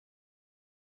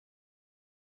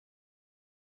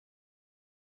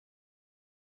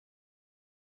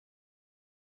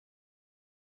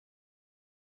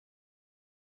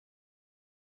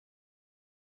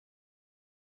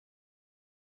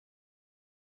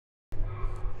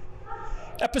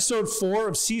Episode 4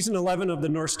 of Season 11 of the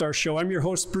Northstars Show. I'm your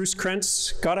host, Bruce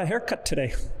Krentz. Got a haircut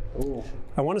today. Ooh.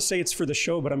 I want to say it's for the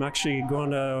show, but I'm actually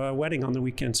going to a wedding on the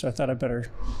weekend, so I thought I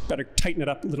better tighten it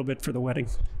up a little bit for the wedding.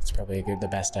 It's probably the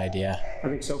best idea. I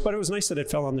think so, but it was nice that it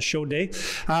fell on the show day.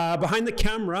 Behind the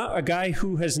camera, a guy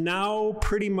who has now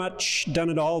pretty much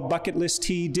done it all. Bucket list.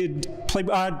 He did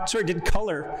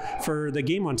color for the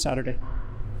game on Saturday.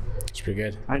 It's pretty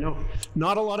good. I know.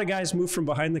 Not a lot of guys move from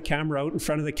behind the camera out in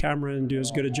front of the camera and do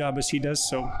as good a job as he does.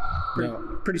 So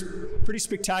pretty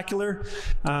spectacular.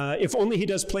 If only he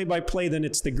does play-by-play, then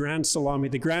it's the grand salami,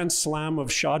 the grand slam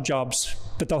of Shaw jobs.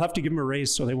 But they'll have to give him a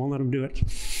raise, so they won't let him do it.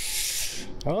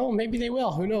 Oh, maybe they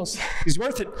will. Who knows? He's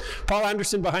worth it. Paul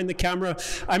Anderson behind the camera.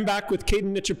 I'm back with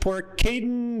Caden Nichaport.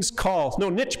 Caden's call. No,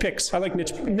 niche picks. I like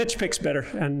niche picks better.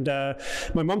 And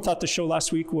my mom thought the show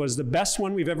last week was the best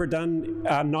one we've ever done,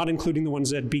 not including the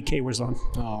ones that BK was on.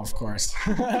 Oh, of course.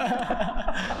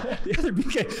 The other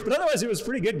BK. But otherwise, it was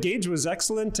pretty good. Gage was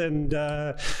excellent. And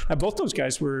both those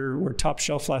guys were top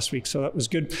shelf last week. So that was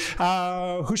good.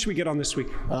 Who should we get on this week?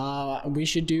 We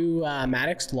should do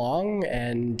Madexx Long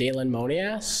and Daylin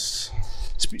Monias.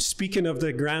 Speaking of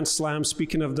the Grand Slam,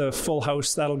 speaking of the full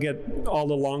house, that'll get all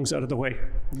the longs out of the way.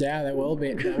 Yeah, that will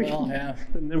be. That will, yeah.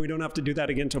 And then we don't have to do that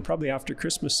again until probably after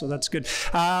Christmas, so that's good.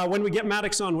 When we get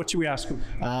Madexx on, what should we ask him?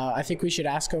 I think we should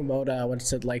ask him about what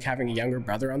it's like having a younger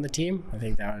brother on the team. I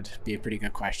think that would be a pretty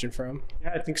good question for him.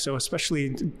 Yeah, I think so,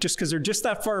 especially just because they're just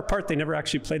that far apart. They never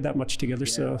actually played that much together,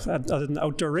 so other than the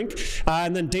outdoor rink.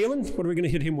 And then Daylin, what are we going to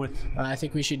hit him with? I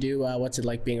think we should do what's it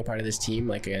like being a part of this team,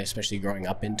 like especially growing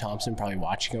up in Thompson, probably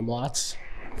watching him lots.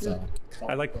 So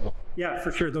I like, yeah, for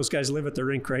sure. Those guys live at the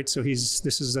rink, right? So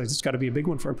it's got to be a big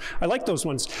one for him. I like those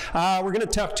ones. We're going to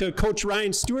talk to Coach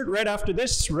Ryan Stuart right after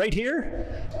this, right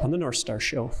here on the Northstars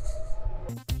Show.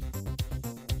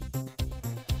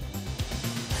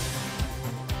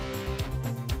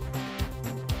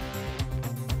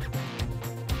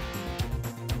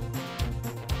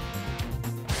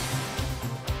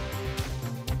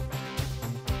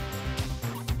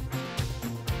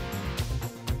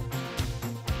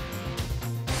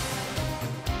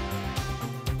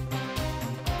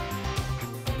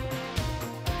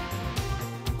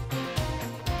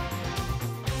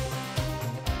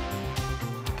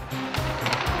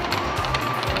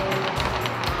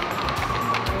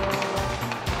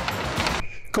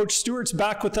 Coach Stewart's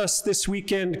back with us this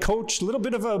weekend. Coach, a little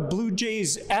bit of a Blue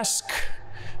Jays-esque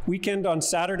weekend on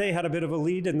Saturday, had a bit of a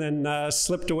lead and then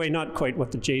slipped away. Not quite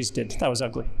what the Jays did. That was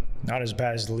ugly. Not as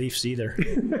bad as the Leafs either.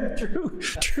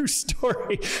 True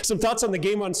story. Some thoughts on the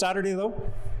game on Saturday,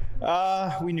 though?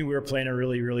 We knew we were playing a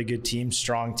really, really good team,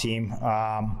 strong team.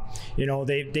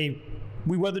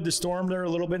 We weathered the storm there a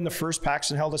little bit in the first.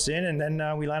 Paxton held us in, and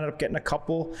then we landed up getting a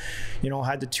couple.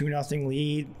 Had the 2-0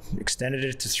 lead, extended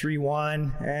it to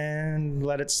 3-1, and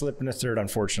let it slip in the third,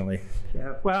 unfortunately.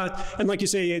 Yeah, well, and like you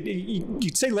say,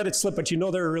 you'd say let it slip, but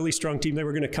they're a really strong team. They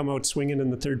were going to come out swinging in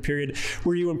the third period.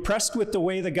 Were you impressed with the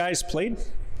way the guys played?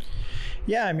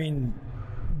 Yeah, I mean,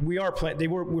 we were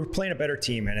playing a better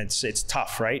team, and it's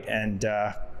tough, right? And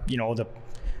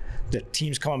the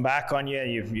team's coming back on you.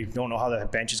 You don't know how the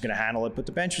bench is going to handle it, but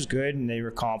the bench was good and they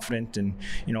were confident, and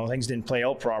things didn't play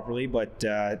out properly, but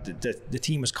the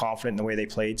team was confident in the way they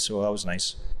played, so that was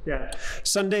nice. Yeah.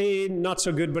 Sunday, not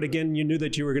so good, but again, you knew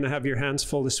that you were going to have your hands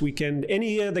full this weekend.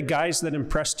 Any of the guys that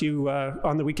impressed you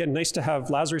on the weekend? Nice to have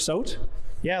Lazarus out.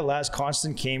 Yeah, Laz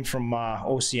Constant came from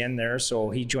OCN there, so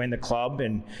he joined the club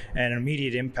and an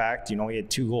immediate impact. He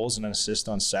had 2 goals and an assist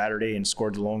on Saturday and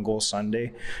scored the lone goal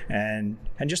Sunday, and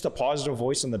just a positive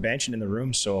voice on the bench and in the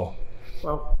room. So,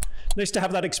 well, nice to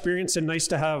have that experience, and nice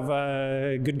to have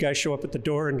good guys show up at the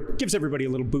door, and gives everybody a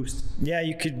little boost. Yeah,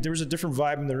 there was a different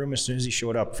vibe in the room as soon as he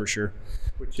showed up, for sure.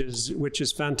 Which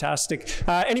is fantastic.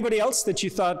 Anybody else that you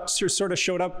thought sort of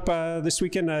showed up this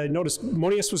weekend? I noticed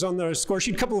Monias was on the score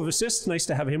sheet, a couple of assists. Nice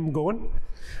to have him going.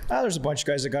 There's a bunch of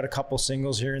guys that got a couple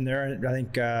singles here and there. I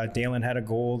think Daylin had a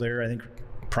goal there. I think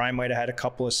Prime might have had a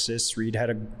couple assists. Reed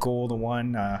had a goal to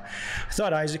one. I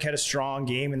thought Isaac had a strong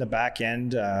game in the back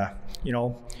end.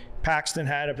 Paxton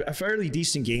had a fairly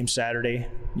decent game Saturday,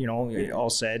 all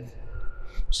said.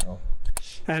 So.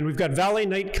 And we've got Valet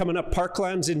Night coming up,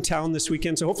 Parkland's in town this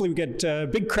weekend. So hopefully we get a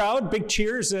big crowd, big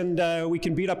cheers, and we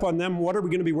can beat up on them. What are we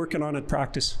going to be working on at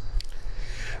practice?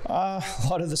 A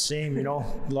lot of the same,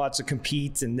 lots of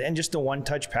compete and just the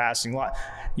one-touch passing.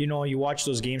 You watch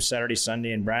those games Saturday,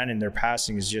 Sunday, and Brandon, their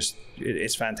passing is just,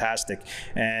 it's fantastic.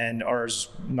 And ours,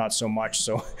 not so much.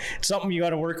 So it's something you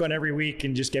got to work on every week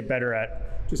and just get better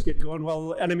at. just get going.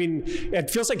 Well, and I mean, it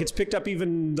feels like it's picked up.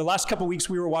 Even the last couple of weeks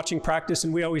we were watching practice,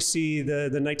 and we always see the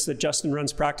nights that Justin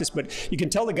runs practice, but you can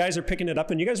tell the guys are picking it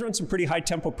up, and you guys run some pretty high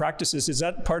tempo practices. Is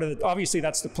that part of it? Obviously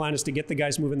that's the plan, is to get the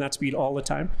guys moving that speed all the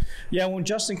time. Yeah, when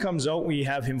Justin comes out, we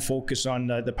have him focus on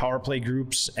the power play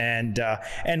groups and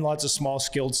lots of small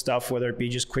skilled stuff, whether it be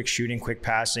just quick shooting, quick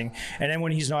passing. And then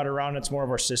when he's not around, it's more of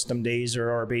our system days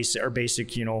or our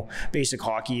basic, you know, basic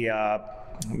hockey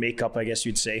makeup, I guess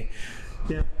you'd say.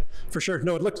 Yeah, for sure.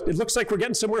 No, it looks like we're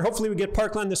getting somewhere. Hopefully we get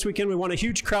Parkland this weekend. We want a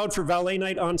huge crowd for Valet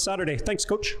Night on Saturday. Thanks,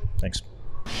 Coach. Thanks.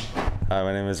 Hi,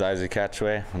 my name is Isaac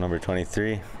Catchway. I'm number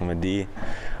 23. I'm a D.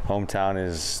 Hometown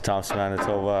is Thompson,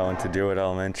 Manitoba. I went to Deerwood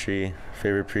Elementary.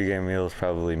 Favorite pregame meal is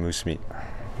probably moose meat.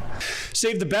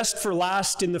 Save the best for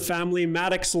last in the family.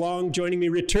 Madexx Long joining me,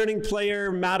 returning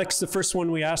player. Madexx, the first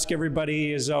one we ask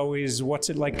everybody is always,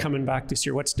 what's it like coming back this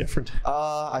year? What's different?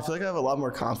 I feel like I have a lot more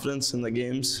confidence in the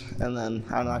games, and then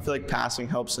I don't know, I feel like passing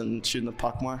helps in shooting the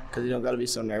puck more, because you don't got to be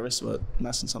so nervous about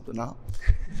messing something up.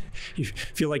 You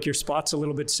feel like your spot's a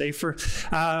little bit safer.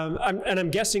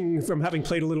 I'm guessing from having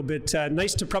played a little bit,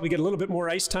 nice to probably get a little bit more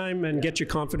ice time and get your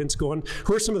confidence going.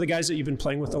 Who are some of the guys that you've been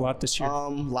playing with a lot this year?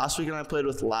 Last weekend I played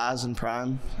with Laz and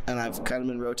Prime, and I've kind of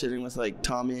been rotating with like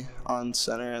Tommy on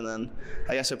center, and then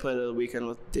I guess I played a weekend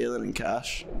with Daylin and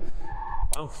Cash.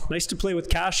 Wow, nice to play with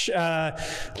Cash.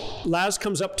 Laz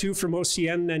comes up too from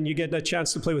OCN, and you get a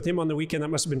chance to play with him on the weekend. That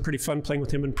must have been pretty fun playing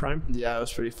with him in Prime. Yeah, it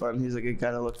was pretty fun. He's a good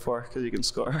guy to look for because he can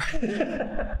score.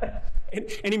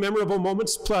 Any memorable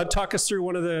moments? Talk us through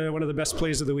one of the best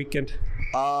plays of the weekend.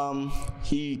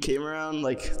 He came around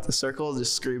like the circle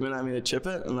just screaming at me to chip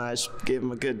it, and I just gave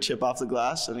him a good chip off the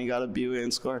glass, and he got a B-way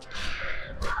and scored.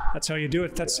 That's how you do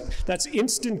it. That's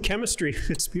instant chemistry.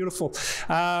 It's beautiful.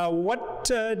 What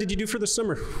did you do for the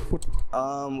summer?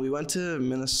 We went to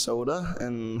Minnesota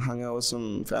and hung out with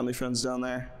some family friends down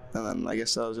there, and then I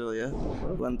guess that was really it.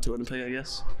 Went to Winnipeg, I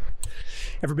guess.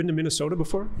 Ever been to Minnesota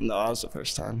before? No, that was the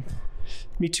first time.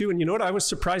 Me too. And you know what? I was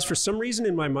surprised. For some reason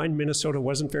in my mind, Minnesota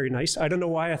wasn't very nice. I don't know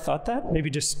why I thought that. Maybe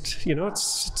just, you know,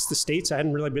 it's the States. I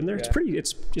hadn't really been there. Yeah.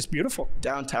 It's just beautiful.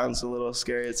 Downtown's a little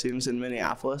scary, it seems, in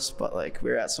Minneapolis, but like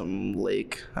we were at some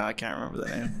lake. I can't remember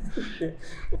the name.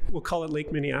 We'll call it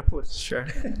Lake Minneapolis. Sure.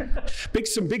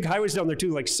 Some big highways down there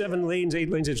too, like 7 lanes, 8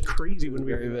 lanes. It's crazy when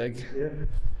we were very big. Yeah.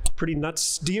 Pretty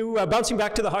nuts. Do you, bouncing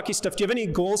back to the hockey stuff, do you have any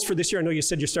goals for this year? I know you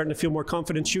said you're starting to feel more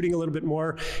confident, shooting a little bit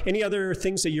more. Any other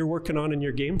things that you're working on in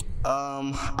your game?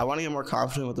 I want to get more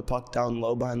confident with the puck down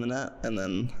low behind the net, and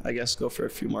then I guess go for a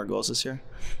few more goals this year.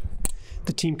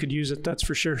 The team could use it, that's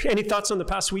for sure. Any thoughts on the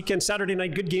past weekend? Saturday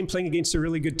night, good game playing against a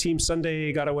really good team.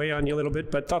 Sunday got away on you a little bit,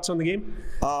 but thoughts on the game?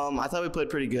 I thought we played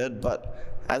pretty good, but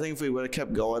I think if we would have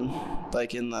kept going,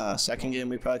 like in the second game,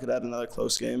 we probably could have had another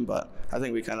close game, but I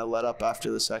think we kind of let up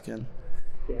after the second.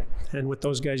 Yeah. And with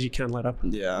those guys, you can't let up.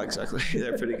 Yeah, exactly.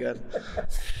 They're pretty good.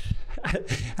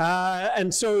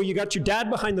 And so you got your dad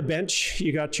behind the bench.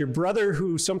 You got your brother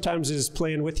who sometimes is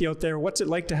playing with you out there. What's it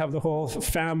like to have the whole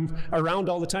fam around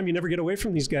all the time? You never get away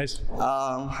from these guys.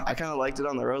 I kind of liked it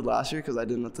on the road last year because I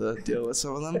didn't have to deal with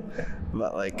some of them.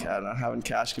 But like, I don't know, having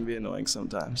Cash can be annoying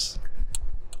sometimes.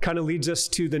 Kind of leads us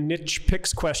to the niche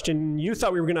picks question. You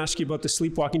thought we were going to ask you about the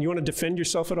sleepwalking. You want to defend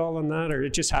yourself at all on that, or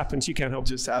it just happens? You can't help it.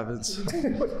 Just happens.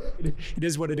 It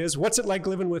is what it is. What's it like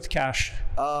living with Cash?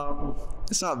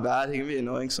 It's not bad. He can be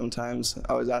annoying sometimes.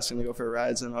 I always ask him to go for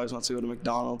rides and always wants to go to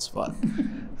McDonald's, but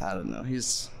I don't know.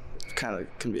 He's kind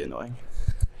of can be annoying.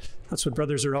 That's what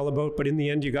brothers are all about, but in the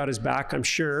end, you got his back, I'm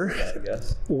sure. Yeah, I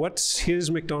guess. What's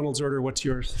his McDonald's order? What's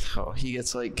yours? Oh, he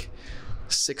gets like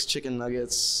 6 chicken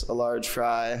nuggets, a large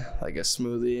fry, like a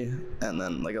smoothie, and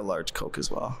then like a large Coke as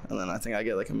well. And then I think I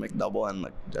get like a McDouble and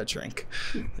like a drink,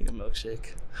 like a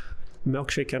milkshake.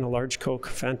 Milkshake and a large Coke.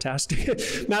 Fantastic.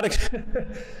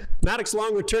 Madexx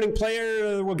Long, returning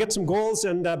player. We'll get some goals,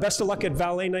 and best of luck at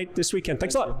Valet Night this weekend.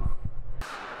 Thanks a lot.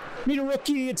 Meet a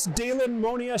rookie. It's Daylin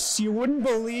Monias. You wouldn't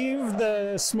believe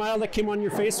the smile that came on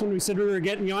your face when we said we were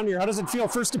getting you on here. How does it feel?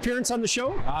 First appearance on the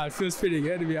show? It feels pretty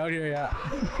good to be out here, yeah.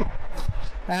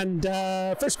 And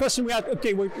first question we have,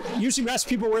 okay, we usually ask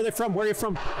people where they're from. Where are you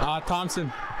from?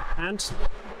 Thompson. And?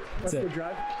 That's it.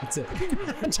 Drive? That's it.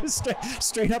 Just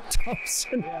straight up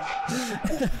Thompson.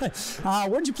 Yeah.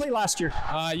 Where'd you play last year?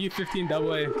 U15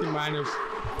 AA, team minors.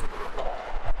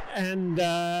 And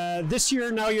this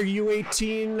year, now you're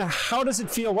U18. How does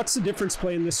it feel? What's the difference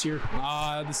playing this year?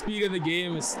 The speed of the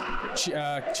game has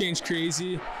changed crazy.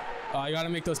 You got to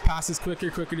make those passes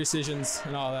quicker decisions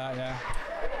and all that, yeah.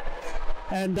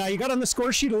 And you got on the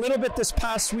score sheet a little bit this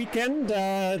past weekend.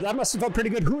 That must have felt pretty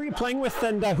good. Who are you playing with,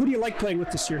 and who do you like playing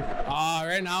with this year?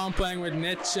 Right now I'm playing with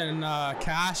Mitch and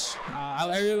Cash. I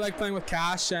really like playing with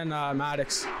Cash and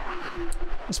Madexx.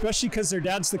 Especially because their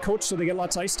dad's the coach, so they get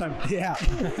lots of ice time. Yeah.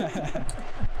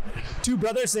 Two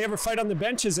brothers, they ever fight on the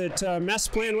bench? Is it mess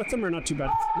playing with them or not too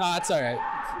bad? No, that's all right.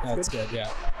 That's good, yeah.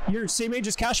 You're same age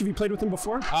as Cash. Have you played with him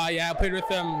before? Yeah, I played with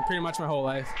him pretty much my whole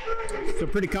life. So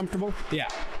pretty comfortable? Yeah.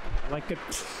 Like it.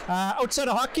 Outside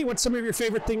of hockey, what's some of your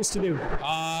favorite things to do?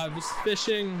 Just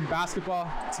fishing, basketball,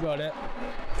 that's about it.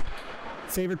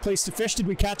 Favorite place to fish? Did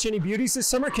we catch any beauties this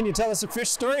summer? Can you tell us a fish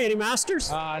story? Any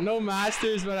masters? No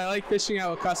masters, but I like fishing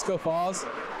out at Cusco Falls.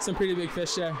 Some pretty big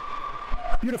fish there.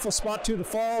 Beautiful spot too, the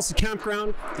falls, the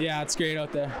campground. Yeah, it's great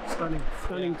out there. Stunning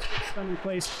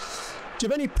place. Do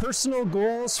you have any personal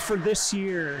goals for this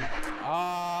year?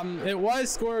 It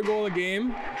was score a goal a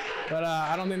game, but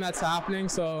I don't think that's happening,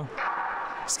 so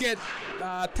just get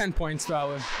 10 points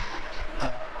probably.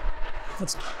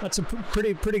 That's a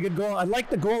pretty good goal. I like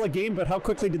the goal a game, but how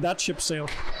quickly did that ship sail?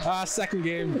 Second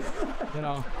game, you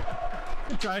know.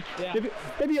 Good try. Yeah.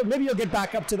 Maybe you'll get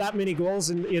back up to that many goals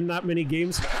in that many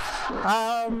games.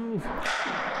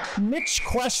 Niche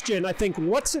question, I think.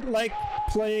 What's it like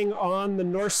playing on the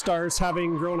Northstars,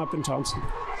 having grown up in Thompson?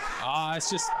 It's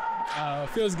just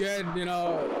feels good, you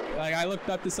know. Like I looked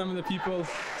up to some of the people,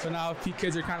 so now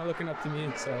kids are kind of looking up to me,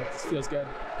 so it feels good.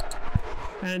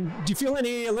 And do you feel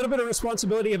a little bit of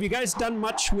responsibility? Have you guys done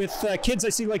much with kids? I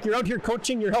see like you're out here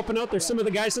coaching, you're helping out. There's some of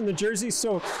the guys in the jerseys,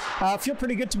 so feel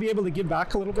pretty good to be able to give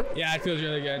back a little bit. Yeah, it feels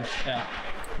really good. Yeah.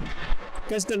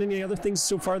 You guys done any other things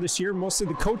so far this year? Mostly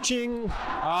the coaching?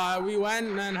 We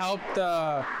went and helped.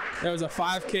 There was a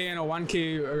 5K and a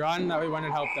 1K run that we went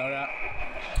and helped out at.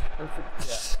 Perfect.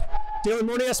 Yeah. Daylin,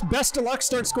 Monias, best of luck.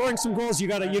 Start scoring some goals. You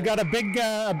got a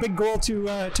big goal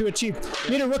to achieve.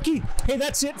 Meet a rookie. Hey,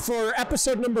 that's it for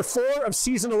episode number 4 of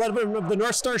season 11 of the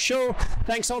Northstar Show.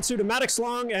 Thanks also to Madexx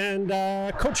Long and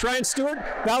Coach Ryan Stuart.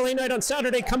 Ballet night on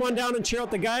Saturday. Come on down and cheer out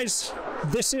the guys.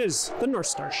 This is the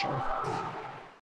Northstar Show.